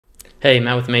Hey,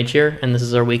 Matt with Mage here, and this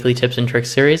is our weekly tips and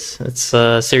tricks series. It's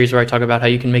a series where I talk about how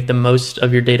you can make the most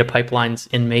of your data pipelines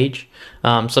in Mage.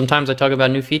 Sometimes I talk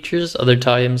about new features, other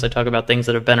times I talk about things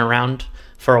that have been around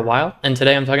for a while, and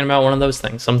today I'm talking about one of those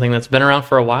things, something that's been around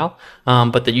for a while,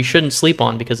 but that you shouldn't sleep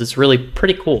on because it's really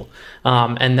pretty cool,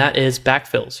 and that is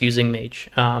backfills using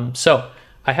Mage. So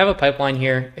I have a pipeline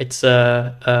here. It's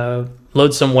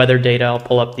load some weather data. I'll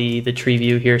pull up the tree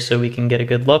view here so we can get a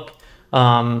good look.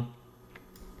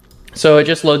 So it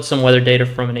just loads some weather data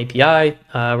from an API.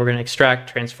 We're going to extract,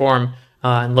 transform,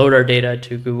 and load our data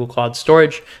to Google Cloud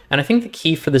Storage. And I think the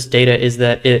key for this data is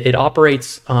that it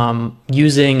operates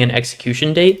using an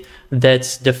execution date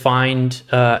that's defined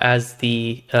as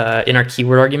in our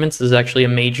keyword arguments. This is actually a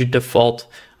Mage default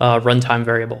runtime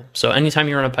variable. So anytime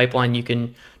you run a pipeline, you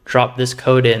can drop this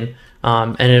code in,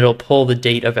 and it'll pull the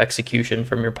date of execution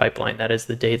from your pipeline. That is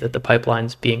the date that the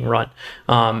pipeline's being run.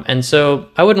 And so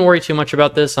I wouldn't worry too much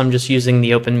about this. I'm just using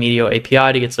the OpenMeteor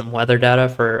API to get some weather data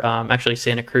for actually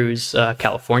Santa Cruz,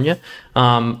 California.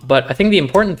 But I think the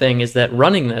important thing is that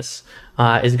running this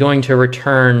is going to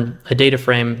return a data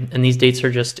frame, and these dates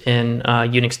are just in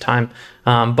Unix time.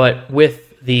 But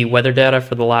with the weather data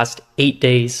for the last 8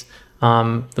 days,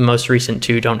 the most recent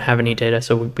two don't have any data,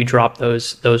 so we drop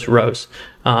those rows.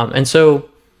 And so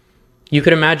you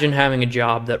could imagine having a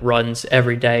job that runs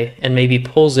every day and maybe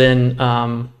pulls in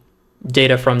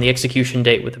data from the execution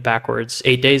date with the backwards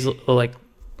 8 days, like,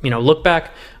 look back,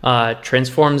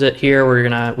 transforms it here.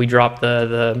 We drop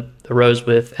the rows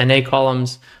with NA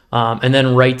columns, and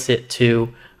then writes it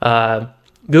to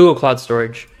Google Cloud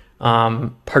Storage,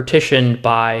 partitioned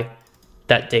by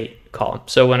that date column.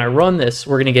 So when I run this,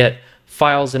 we're going to get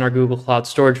files in our Google Cloud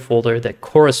Storage folder that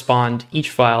correspond. Each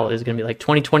file is going to be like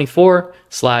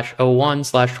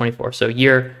 2024/01/24, so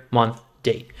year, month,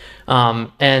 date.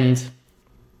 And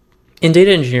in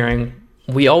data engineering,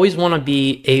 we always want to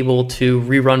be able to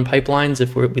rerun pipelines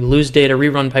if we lose data,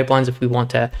 rerun pipelines if we want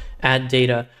to add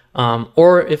data,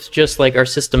 or if just like our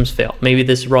systems fail. Maybe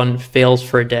this run fails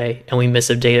for a day and we miss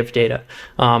a day of data,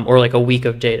 or like a week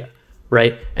of data,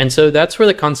 right? And so that's where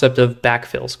the concept of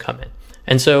backfills come in.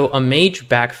 And so a Mage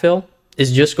backfill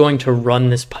is just going to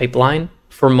run this pipeline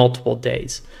for multiple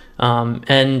days.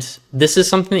 And this is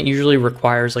something that usually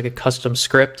requires like a custom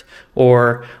script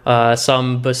or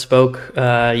some bespoke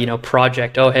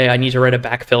project. Oh, hey, I need to write a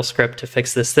backfill script to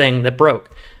fix this thing that broke.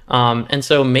 And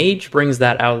so Mage brings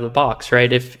that out of the box,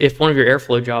 right? If one of your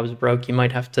Airflow jobs broke, you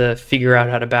might have to figure out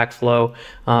how to backfill,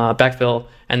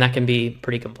 and that can be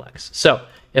pretty complex. So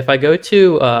if I go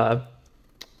to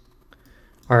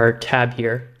our tab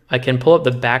here, I can pull up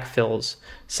the backfills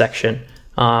section,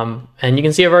 and you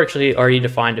can see I've actually already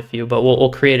defined a few, but we'll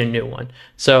create a new one.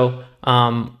 So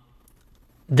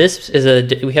this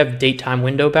is we have date time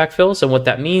window backfills, and what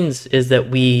that means is that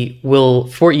we will,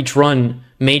 for each run,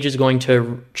 Mage is going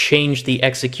to change the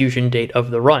execution date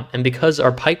of the run. And because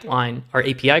our pipeline, our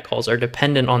API calls are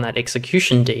dependent on that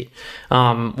execution date,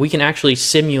 we can actually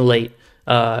simulate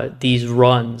these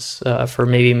runs for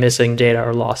maybe missing data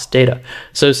or lost data.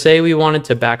 So say we wanted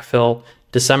to backfill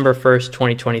December 1st,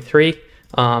 2023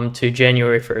 to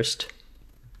January 1st,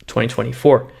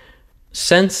 2024.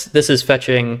 Since this is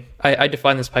fetching, I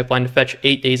define this pipeline to fetch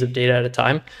 8 days of data at a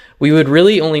time, we would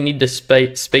really only need to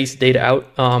space data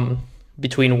out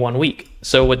between 1 week.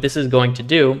 So what this is going to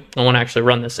do, I want to actually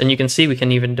run this, and you can see we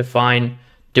can even define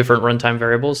different runtime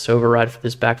variables to override for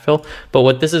this backfill. But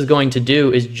what this is going to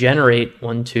do is generate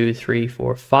 1, 2, 3,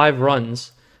 4, 5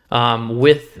 runs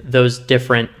with those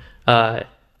different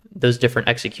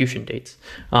execution dates.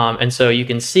 And so you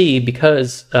can see,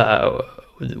 because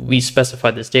we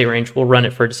specified this date range, we'll run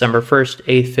it for December 1st,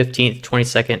 8th, 15th,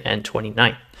 22nd, and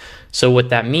 29th. So what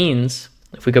that means,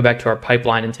 if we go back to our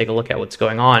pipeline and take a look at what's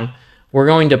going on, we're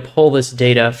going to pull this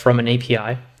data from an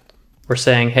API. We're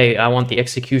saying, hey, I want the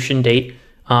execution date,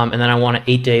 and then I want an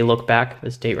 8-day look back.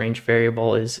 This date range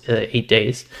variable is 8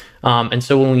 days. And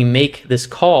so when we make this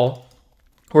call,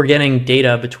 we're getting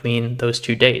data between those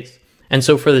 2 days. And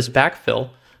so for this backfill,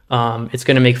 it's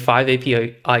going to make 5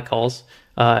 API calls,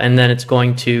 and then it's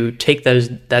going to take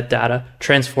that data,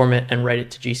 transform it, and write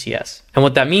it to GCS. And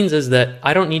what that means is that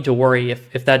I don't need to worry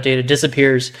if that data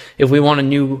disappears, if we want a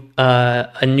new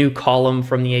column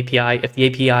from the API, if the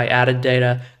API added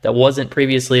data that wasn't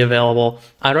previously available.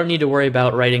 I don't need to worry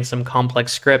about writing some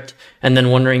complex script and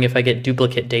then wondering if I get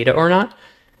duplicate data or not.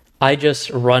 I just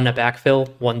run a backfill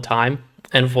one time,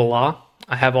 and voila,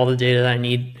 I have all the data that I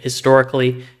need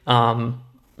historically. I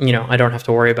don't have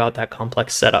to worry about that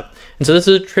complex setup. And so this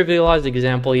is a trivialized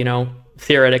example,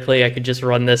 theoretically, I could just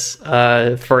run this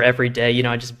for every day. You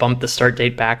know, I just bump the start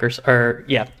date back, or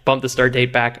yeah, bump the start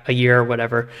date back a year or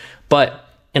whatever. But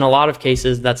in a lot of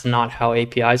cases, that's not how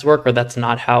APIs work, or that's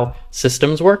not how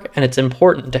systems work. And it's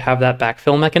important to have that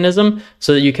backfill mechanism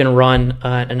so that you can run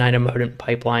an idempotent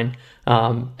pipeline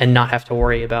and not have to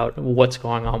worry about what's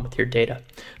going on with your data.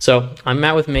 So I'm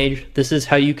Matt with Mage. This is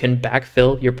how you can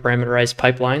backfill your parameterized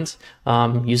pipelines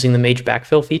using the Mage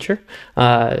backfill feature.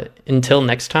 Until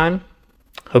next time,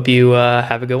 hope you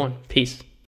have a good one. Peace.